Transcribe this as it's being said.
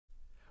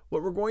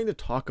What we're going to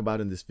talk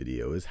about in this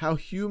video is how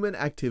human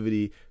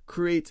activity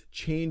creates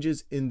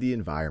changes in the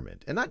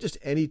environment. And not just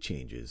any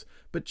changes,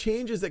 but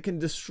changes that can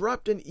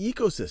disrupt an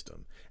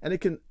ecosystem, and it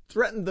can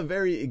threaten the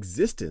very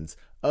existence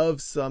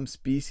of some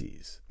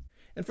species.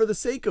 And for the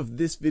sake of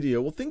this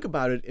video, we'll think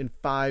about it in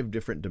 5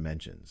 different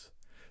dimensions.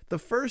 The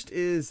first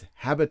is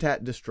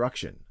habitat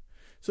destruction.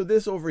 So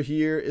this over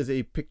here is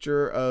a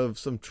picture of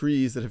some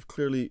trees that have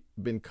clearly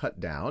been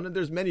cut down. And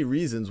there's many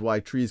reasons why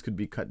trees could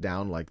be cut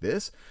down like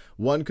this.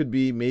 One could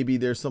be maybe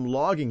there's some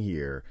logging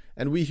here.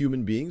 And we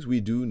human beings, we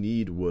do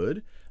need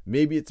wood.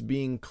 Maybe it's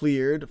being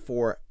cleared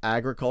for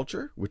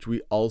agriculture, which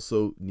we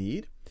also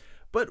need.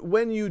 But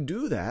when you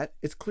do that,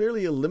 it's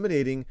clearly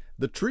eliminating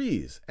the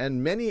trees,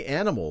 and many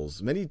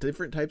animals, many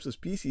different types of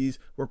species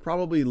were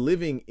probably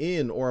living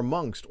in or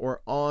amongst or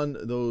on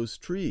those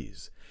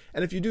trees.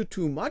 And if you do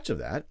too much of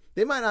that,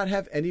 they might not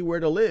have anywhere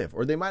to live,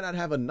 or they might not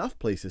have enough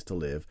places to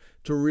live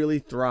to really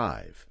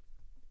thrive.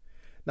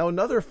 Now,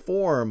 another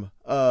form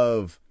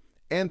of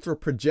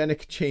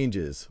anthropogenic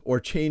changes, or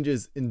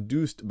changes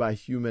induced by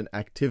human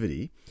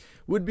activity,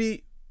 would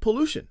be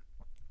pollution.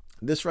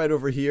 This right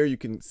over here, you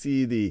can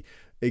see the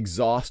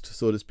exhaust,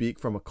 so to speak,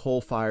 from a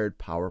coal-fired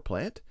power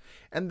plant,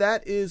 and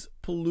that is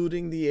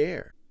polluting the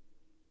air.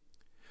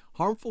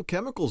 Harmful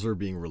chemicals are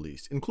being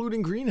released,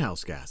 including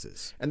greenhouse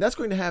gases, and that's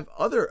going to have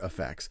other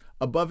effects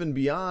above and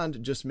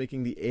beyond just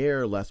making the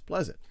air less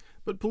pleasant.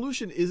 But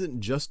pollution isn't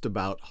just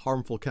about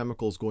harmful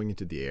chemicals going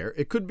into the air.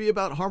 It could be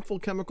about harmful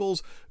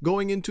chemicals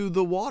going into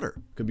the water.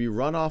 It could be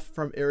runoff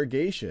from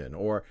irrigation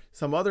or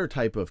some other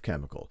type of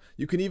chemical.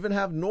 You can even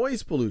have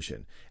noise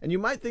pollution. And you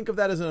might think of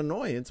that as an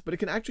annoyance, but it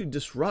can actually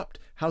disrupt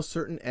how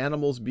certain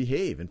animals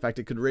behave. In fact,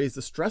 it could raise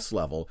the stress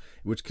level,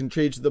 which can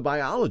change the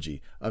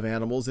biology of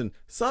animals in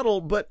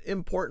subtle but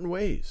important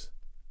ways.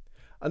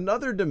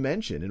 Another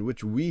dimension in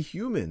which we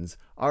humans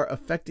are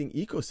affecting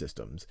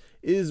ecosystems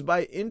is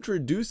by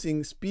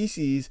introducing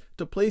species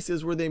to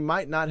places where they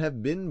might not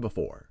have been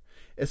before,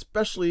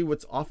 especially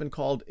what's often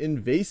called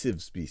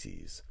invasive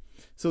species.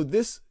 So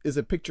this is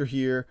a picture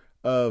here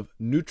of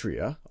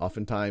nutria,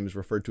 oftentimes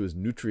referred to as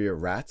nutria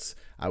rats.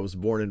 I was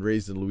born and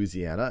raised in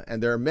Louisiana,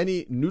 and there are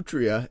many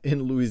nutria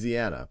in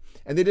Louisiana.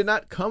 And they did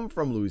not come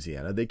from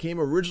Louisiana. They came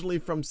originally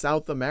from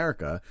South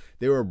America.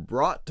 They were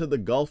brought to the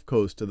Gulf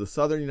Coast, to the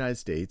southern United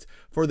States,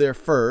 for their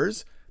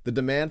furs. The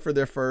demand for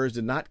their furs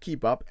did not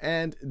keep up,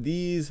 and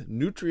these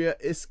nutria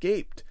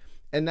escaped.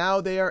 And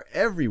now they are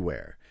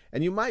everywhere.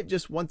 And you might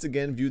just once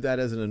again view that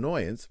as an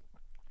annoyance,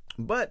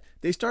 but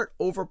they start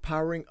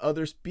overpowering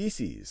other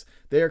species.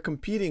 They are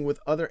competing with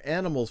other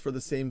animals for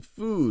the same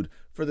food,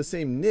 for the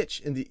same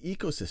niche in the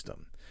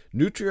ecosystem.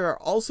 Nutria are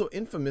also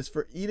infamous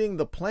for eating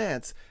the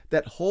plants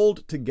that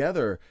hold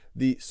together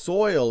the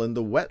soil in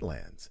the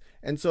wetlands.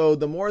 And so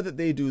the more that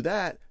they do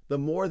that, the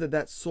more that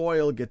that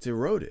soil gets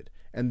eroded.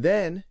 And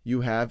then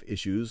you have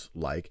issues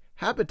like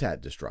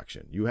habitat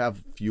destruction. You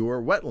have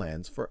fewer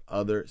wetlands for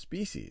other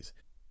species.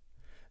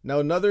 Now,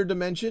 another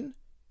dimension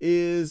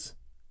is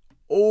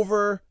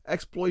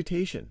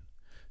overexploitation.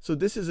 So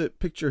this is a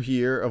picture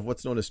here of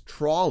what's known as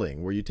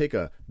trawling, where you take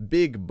a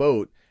big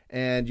boat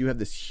and you have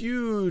this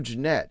huge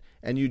net,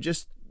 and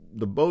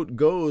the boat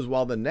goes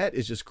while the net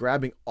is just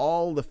grabbing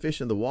all the fish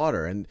in the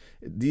water. And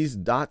these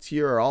dots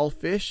here are all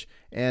fish,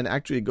 and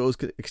actually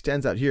it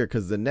extends out here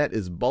because the net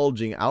is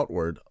bulging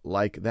outward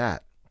like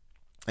that.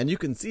 And you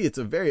can see it's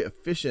a very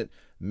efficient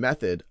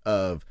method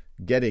of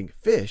getting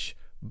fish,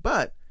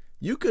 but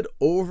you could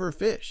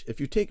overfish.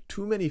 If you take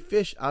too many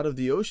fish out of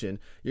the ocean,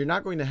 you're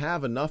not going to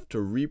have enough to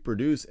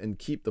reproduce and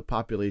keep the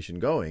population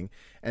going.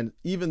 And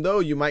even though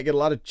you might get a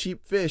lot of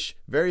cheap fish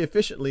very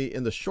efficiently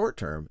in the short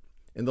term,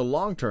 in the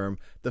long term,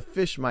 the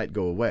fish might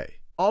go away.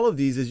 All of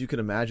these, as you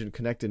can imagine,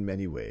 connect in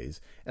many ways.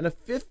 And a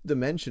 5th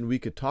dimension we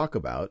could talk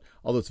about,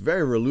 although it's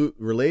very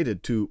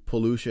related to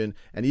pollution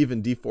and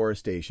even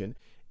deforestation,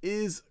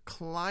 is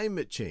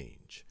climate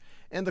change.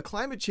 And the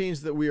climate change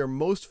that we are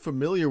most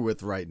familiar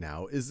with right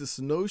now is this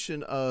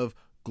notion of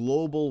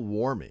global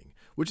warming,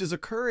 which is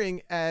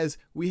occurring as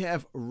we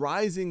have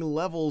rising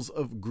levels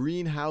of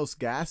greenhouse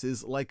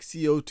gases like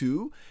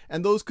CO2,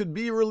 and those could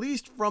be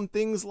released from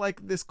things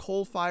like this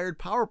coal-fired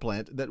power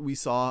plant that we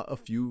saw a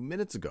few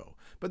minutes ago.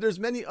 But there's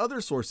many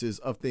other sources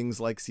of things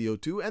like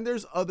CO2, and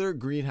there's other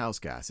greenhouse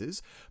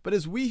gases. But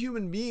as we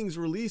human beings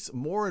release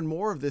more and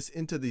more of this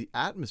into the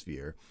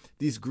atmosphere,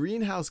 these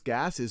greenhouse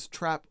gases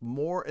trap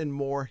more and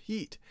more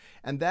heat,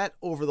 and that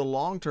over the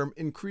long term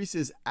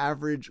increases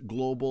average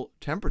global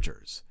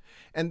temperatures.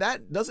 And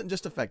that doesn't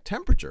just affect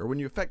temperature. When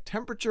you affect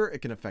temperature,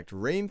 it can affect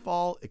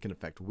rainfall, it can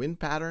affect wind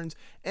patterns,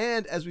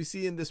 and as we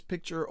see in this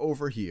picture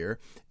over here,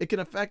 it can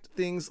affect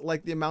things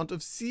like the amount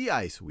of sea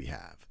ice we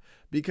have.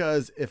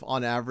 Because if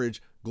on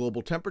average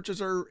global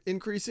temperatures are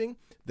increasing,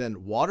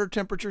 then water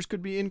temperatures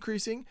could be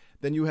increasing.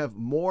 Then you have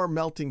more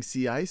melting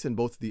sea ice in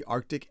both the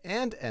Arctic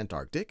and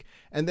Antarctic.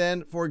 And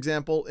then, for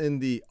example, in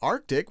the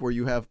Arctic, where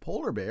you have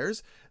polar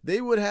bears,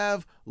 they would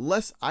have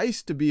less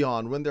ice to be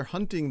on when they're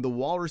hunting the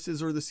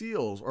walruses or the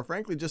seals, or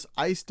frankly, just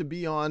ice to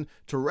be on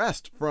to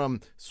rest from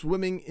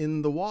swimming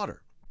in the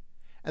water.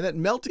 And that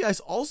melting ice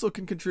also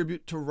can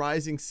contribute to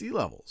rising sea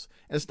levels.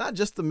 And it's not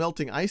just the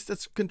melting ice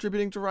that's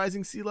contributing to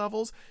rising sea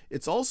levels,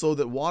 it's also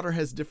that water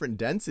has different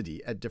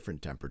density at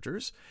different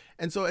temperatures.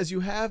 And so as you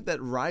have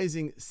that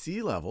rising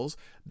sea levels,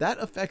 that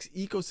affects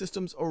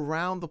ecosystems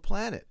around the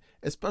planet,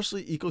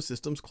 especially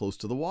ecosystems close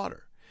to the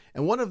water.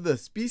 And one of the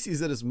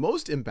species that is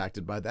most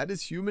impacted by that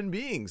is human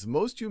beings.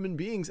 Most human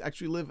beings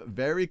actually live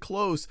very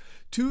close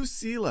to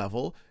sea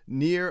level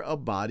near a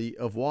body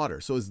of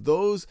water. So as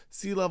those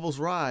sea levels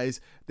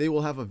rise, they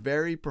will have a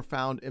very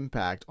profound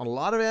impact on a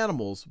lot of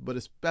animals, but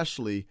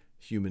especially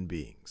human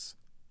beings.